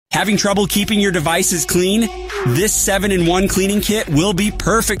Having trouble keeping your devices clean? This 7-in-1 cleaning kit will be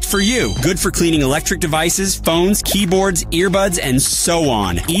perfect for you. Good for cleaning electric devices, phones, keyboards, earbuds, and so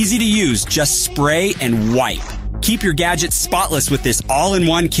on. Easy to use, just spray and wipe. Keep your gadgets spotless with this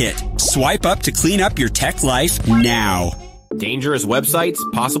all-in-one kit. Swipe up to clean up your tech life now. Dangerous websites?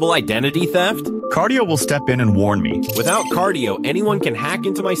 Possible identity theft? Cardio will step in and warn me. Without Cardio, anyone can hack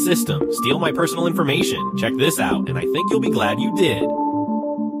into my system, steal my personal information. Check this out, and I think you'll be glad you did.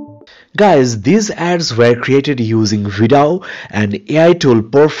 Guys, these ads were created using VidAU, an AI tool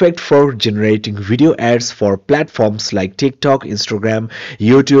perfect for generating video ads for platforms like TikTok, Instagram,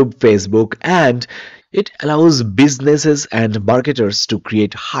 YouTube, Facebook, and it allows businesses and marketers to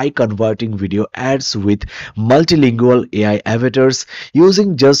create high converting video ads with multilingual AI avatars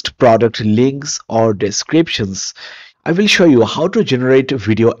using just product links or descriptions. I will show you how to generate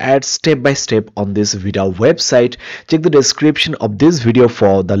video ads step by step on this VidAU website. Check the description of this video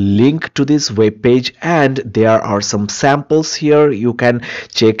for the link to this web page, and there are some samples here you can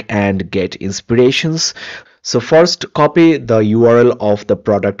check and get inspirations. So first, copy the URL of the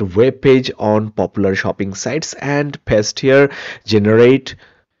product web page on popular shopping sites and paste here. Generate.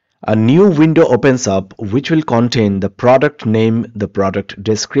 A new window opens up which will contain the product name, the product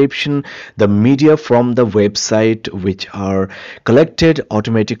description, the media from the website, which are collected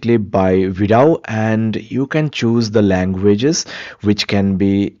automatically by VidAU, and you can choose the languages, which can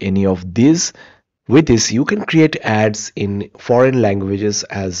be any of these. With this, you can create ads in foreign languages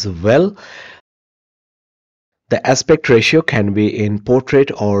as well. The aspect ratio can be in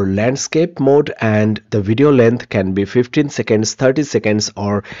portrait or landscape mode, and the video length can be 15 seconds, 30 seconds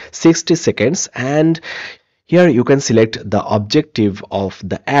or 60 seconds. And here you can select the objective of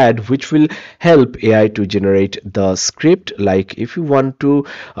the ad, which will help AI to generate the script, like if you want to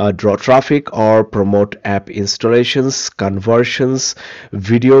draw traffic or promote app installations, conversions,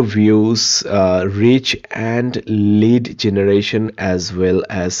 video views, reach and lead generation, as well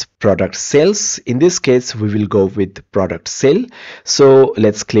as product sales. In this case, we will go with product sale. So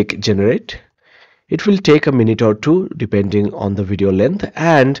let's click generate. It will take a minute or two depending on the video length,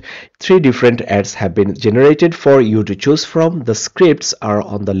 and 3 different ads have been generated for you to choose from. The scripts are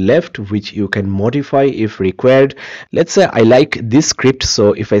on the left, which you can modify if required. Let's say I like this script,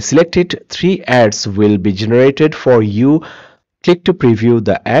 so if I select it, 3 ads will be generated for you. Click to preview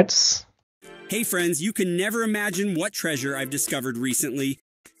the ads. Hey friends, you can never imagine what treasure I've discovered recently.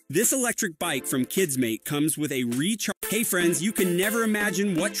 This electric bike from KidsMate comes with a recharge. Hey friends, you can never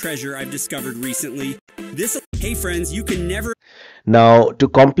imagine what treasure I've discovered recently. Hey friends, you can never. Now to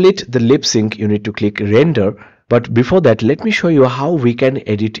complete the lip sync, you need to click render. But before that, let me show you how we can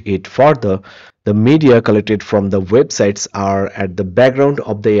edit it further. The media collected from the websites are at the background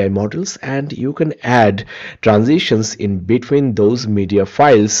of the AI models, and you can add transitions in between those media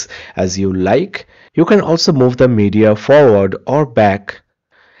files as you like. You can also move the media forward or back.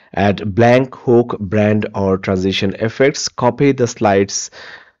 Add blank, hook, brand or transition effects. Copy the slides.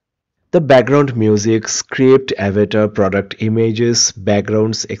 The background music, script, avatar, product images,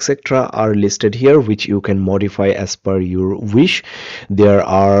 backgrounds, etc. are listed here, which you can modify as per your wish. There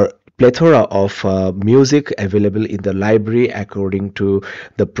are plethora of music available in the library according to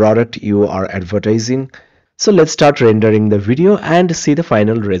the product you are advertising. So let's start rendering the video and see the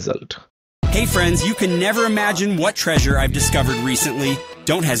final result. Hey friends, you can never imagine what treasure I've discovered recently.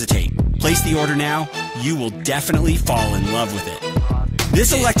 Don't hesitate. Place the order now. You will definitely fall in love with it.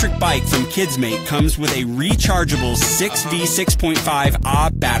 This electric bike from KidsMate comes with a rechargeable 6V 6.5 Ah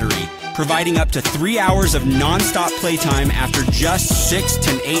battery, providing up to 3 hours of non-stop playtime after just 6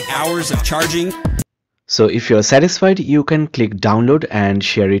 to 8 hours of charging. So if you're satisfied, you can click download and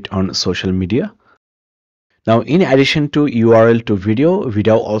share it on social media. Now, in addition to URL to video,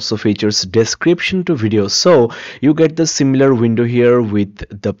 VidAU also features description to video. So you get the similar window here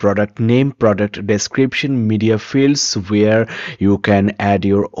with the product name, product description, media fields where you can add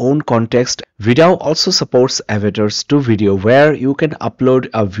your own context. VidAU also supports avatars to video, where you can upload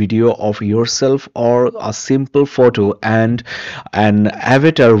a video of yourself or a simple photo and an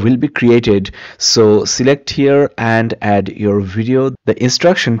avatar will be created. So select here and add your video. The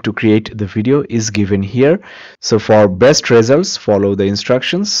instruction to create the video is given here. So for best results, follow the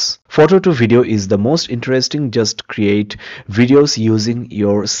instructions. Photo to video is the most interesting. Just create videos using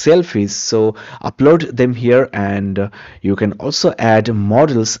your selfies. So upload them here, and you can also add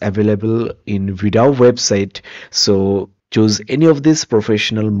models available in VidAU website. So Choose any of these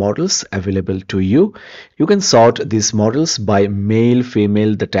professional models available to you. You can sort these models by male,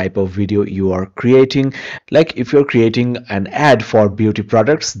 female, the type of video you are creating. Like if you're creating an ad for beauty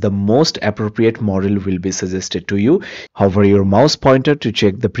products, the most appropriate model will be suggested to you. Hover your mouse pointer to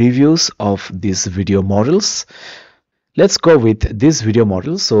check the previews of these video models. Let's go with this video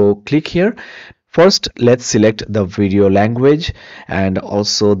model. So click here. First, let's select the video language and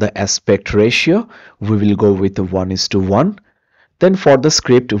also the aspect ratio. We will go with 1:1. Then for the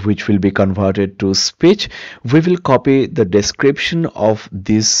script, which will be converted to speech, we will copy the description of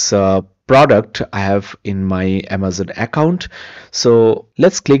this product I have in my Amazon account. So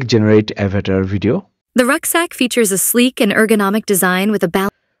let's click generate avatar video. The rucksack features a sleek and ergonomic design with a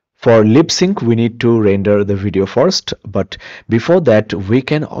balance. For lip sync, we need to render the video first, but before that, we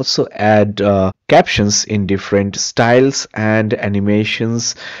can also add captions in different styles and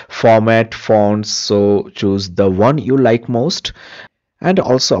animations, format, fonts. So choose the one you like most, and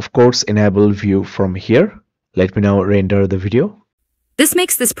also, of course, enable view from here. Let me now render the video. This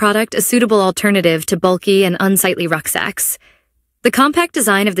makes this product a suitable alternative to bulky and unsightly rucksacks. The compact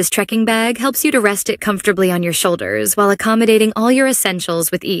design of this trekking bag helps you to rest it comfortably on your shoulders while accommodating all your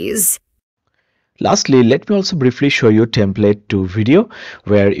essentials with ease. Lastly, let me also briefly show you template to video,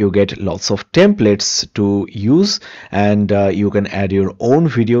 where you get lots of templates to use, and you can add your own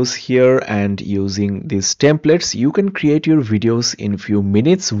videos here, and using these templates you can create your videos in few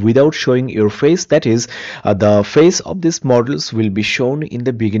minutes without showing your face. That is, the face of these models will be shown in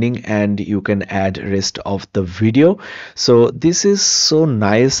the beginning and you can add rest of the video. So this is so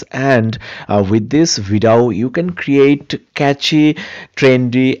nice, and with this VidAU you can create catchy,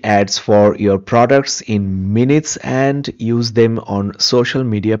 trendy ads for your products in minutes and use them on social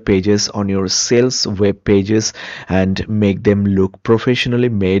media pages, on your sales web pages, and make them look professionally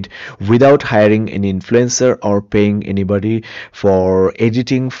made without hiring an influencer or paying anybody for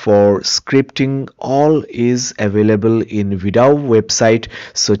editing, for scripting. All is available in VidAU website,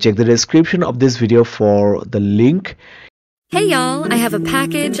 so check the description of this video for the link. Hey y'all, I have a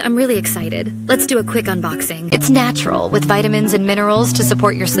package. I'm really excited. Let's do a quick unboxing. It's natural with vitamins and minerals to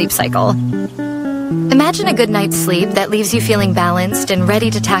support your sleep cycle. Imagine a good night's sleep that leaves you feeling balanced and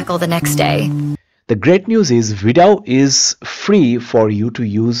ready to tackle the next day. The great news is VidAU is free for you to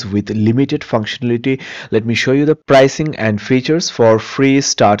use with limited functionality. Let me show you the pricing and features for free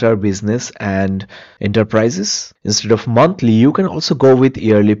starter, business and enterprises. Instead of monthly, you can also go with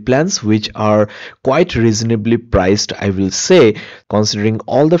yearly plans, which are quite reasonably priced, I will say, considering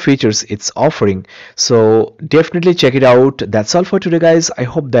all the features it's offering. So definitely check it out. That's all for today, guys. I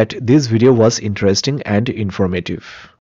hope that this video was interesting and informative.